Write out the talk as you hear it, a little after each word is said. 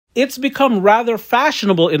It's become rather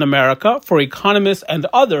fashionable in America for economists and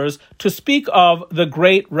others to speak of the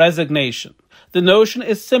Great Resignation. The notion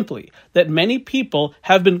is simply that many people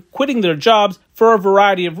have been quitting their jobs for a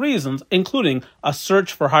variety of reasons, including a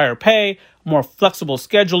search for higher pay, more flexible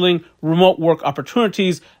scheduling, remote work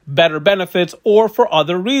opportunities, better benefits, or for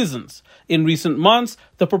other reasons. In recent months,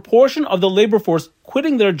 the proportion of the labor force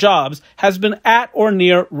quitting their jobs has been at or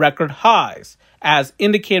near record highs. As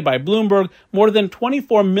indicated by Bloomberg, more than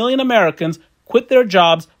 24 million Americans quit their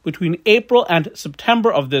jobs between April and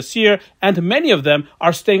September of this year, and many of them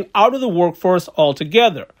are staying out of the workforce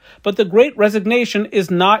altogether. But the Great Resignation is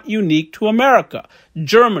not unique to America.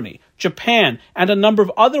 Germany, Japan, and a number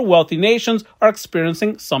of other wealthy nations are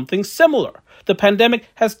experiencing something similar. The pandemic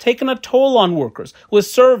has taken a toll on workers, with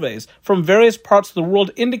surveys from various parts of the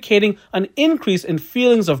world indicating an increase in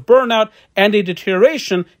feelings of burnout and a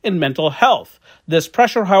deterioration in mental health. This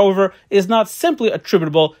pressure, however, is not simply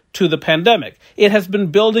attributable to the pandemic. It has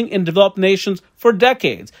been building in developed nations for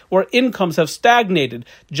decades, where incomes have stagnated,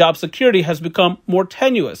 job security has become more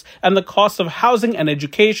tenuous, and the costs of housing and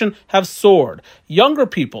education have soared. Younger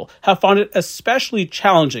people have found it especially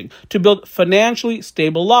challenging to build financially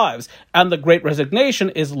stable lives, and the Great Resignation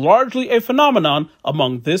is largely a phenomenon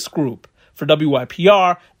among this group. For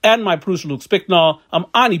WYPR and my producer Luke Spicknall, I'm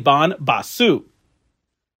Anirban Basu.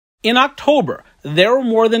 In October, there were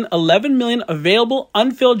more than 11 million available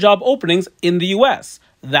unfilled job openings in the U.S.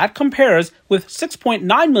 That compares with 6.9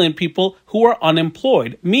 million people who are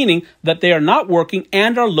unemployed, meaning that they are not working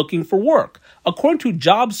and are looking for work. According to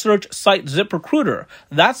job search site ZipRecruiter,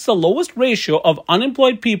 that's the lowest ratio of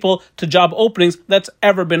unemployed people to job openings that's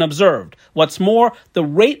ever been observed. What's more, the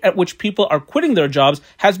rate at which people are quitting their jobs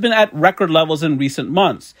has been at record levels in recent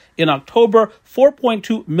months. In October,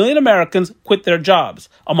 4.2 million Americans quit their jobs.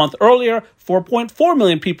 A month earlier, 4.4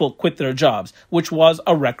 million people quit their jobs, which was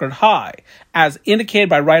a record high. As indicated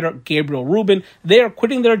by writer Gabriel Rubin, they are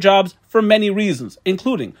quitting their jobs for many reasons,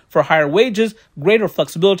 including for higher wages, greater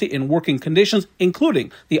flexibility in working conditions,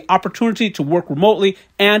 including the opportunity to work remotely,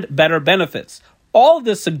 and better benefits. All of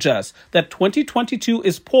this suggests that 2022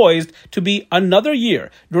 is poised to be another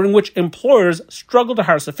year during which employers struggle to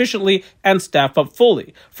hire sufficiently and staff up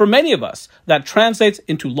fully. For many of us, that translates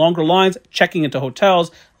into longer lines checking into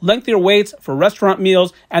hotels, lengthier waits for restaurant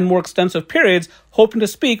meals, and more extensive periods hoping to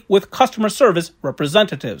speak with customer service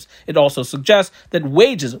representatives. It also suggests that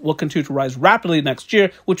wages will continue to rise rapidly next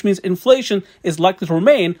year, which means inflation is likely to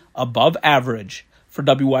remain above average. For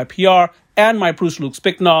WYPR and my producer Luke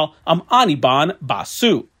Spicknall, I'm Anirban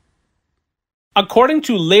Basu. According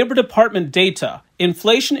to Labor Department data,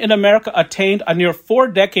 inflation in America attained a near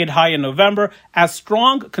 4-decade high in November as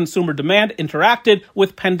strong consumer demand interacted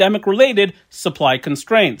with pandemic-related supply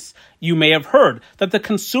constraints. You may have heard that the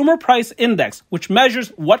Consumer Price Index, which measures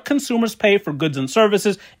what consumers pay for goods and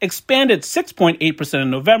services, expanded 6.8% in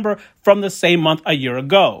November from the same month a year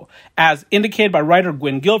ago. As indicated by writer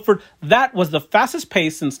Gwen Guilford, that was the fastest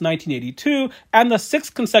pace since 1982 and the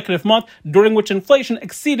sixth consecutive month during which inflation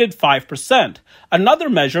exceeded 5%. Another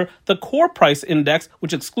measure, the Core Price Index,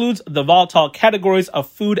 which excludes the volatile categories of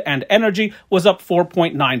food and energy, was up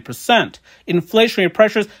 4.9%. Inflationary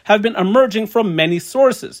pressures have been emerging from many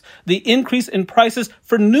sources. The increase in prices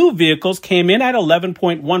for new vehicles came in at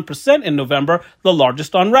 11.1% in November, the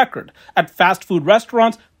largest on record. At fast food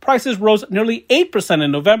restaurants, prices rose nearly 8%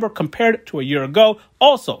 in November compared to a year ago,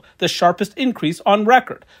 also the sharpest increase on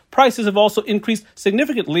record. Prices have also increased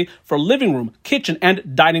significantly for living room, kitchen,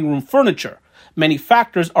 and dining room furniture. Many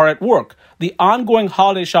factors are at work. The ongoing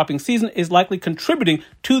holiday shopping season is likely contributing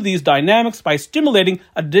to these dynamics by stimulating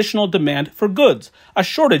additional demand for goods. A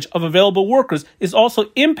shortage of available workers is also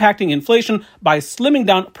impacting inflation by slimming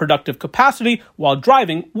down productive capacity while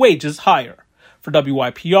driving wages higher. For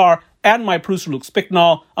WYPR and my producer Luke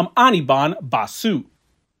Spicknall, I'm Anirban Basu.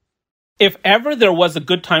 If ever there was a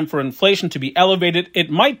good time for inflation to be elevated,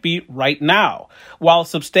 it might be right now. While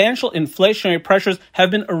substantial inflationary pressures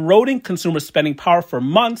have been eroding consumer spending power for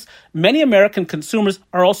months, many American consumers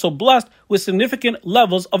are also blessed with significant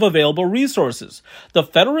levels of available resources. The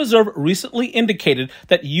Federal Reserve recently indicated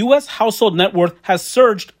that U.S. household net worth has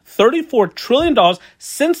surged $34 trillion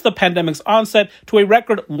since the pandemic's onset to a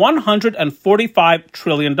record $145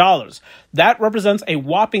 trillion. That represents a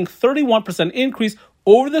whopping 31% increase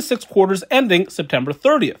over the 6 quarters ending September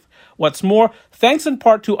 30th. What's more, thanks in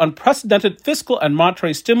part to unprecedented fiscal and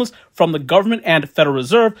monetary stimulus from the government and Federal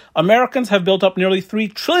Reserve, Americans have built up nearly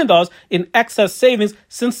 $3 trillion in excess savings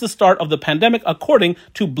since the start of the pandemic, according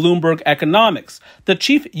to Bloomberg Economics. The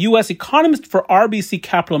chief U.S. economist for RBC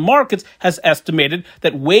Capital Markets has estimated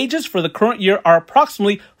that wages for the current year are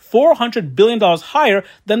approximately $400 billion higher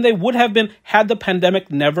than they would have been had the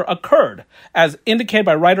pandemic never occurred. As indicated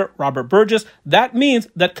by writer Robert Burgess, that means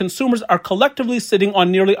that consumers are collectively sitting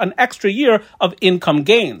on nearly an extra year of income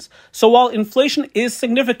gains. So while inflation is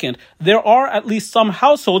significant, there are at least some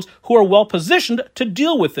households who are well positioned to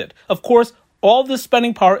deal with it. Of course, all this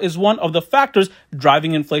spending power is one of the factors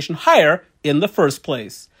driving inflation higher in the first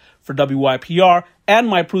place. For WYPR and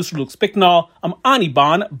my producer Luke Spicknall, I'm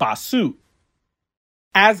Anirban Basu.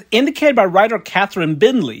 As indicated by writer Catherine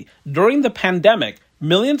Bindley, during the pandemic,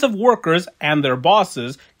 millions of workers and their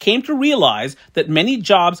bosses came to realize that many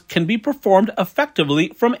jobs can be performed effectively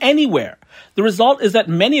from anywhere. The result is that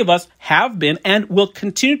many of us have been and will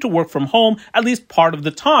continue to work from home at least part of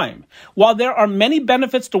the time. While there are many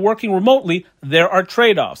benefits to working remotely, there are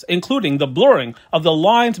trade-offs, including the blurring of the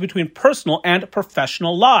lines between personal and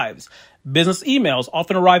professional lives. Business emails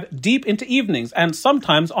often arrive deep into evenings and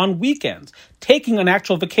sometimes on weekends. Taking an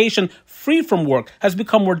actual vacation free from work has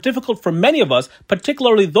become more difficult for many of us,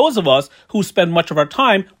 particularly those of us who spend much of our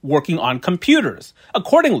time working on computers.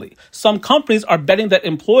 Accordingly, some companies are betting that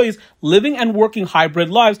employees living and working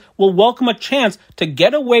hybrid lives will welcome a chance to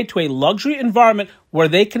get away to a luxury environment where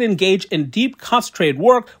they can engage in deep, concentrated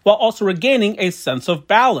work while also regaining a sense of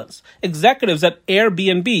balance. Executives at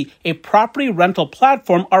Airbnb, a property rental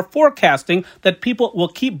platform, are forecasting that people will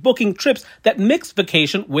keep booking trips that mix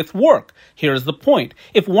vacation with work. Here's the point.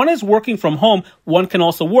 If one is working from home, one can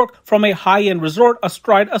also work from a high-end resort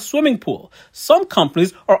astride a swimming pool. Some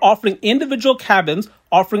companies are offering individual cabins,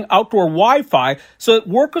 offering outdoor Wi-Fi so that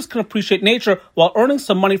workers can appreciate nature while earning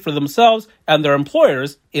some money for themselves and their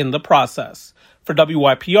employers in the process. For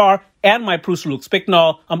WYPR and my producer Luke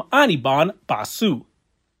Spicknall, I'm Anirban Basu.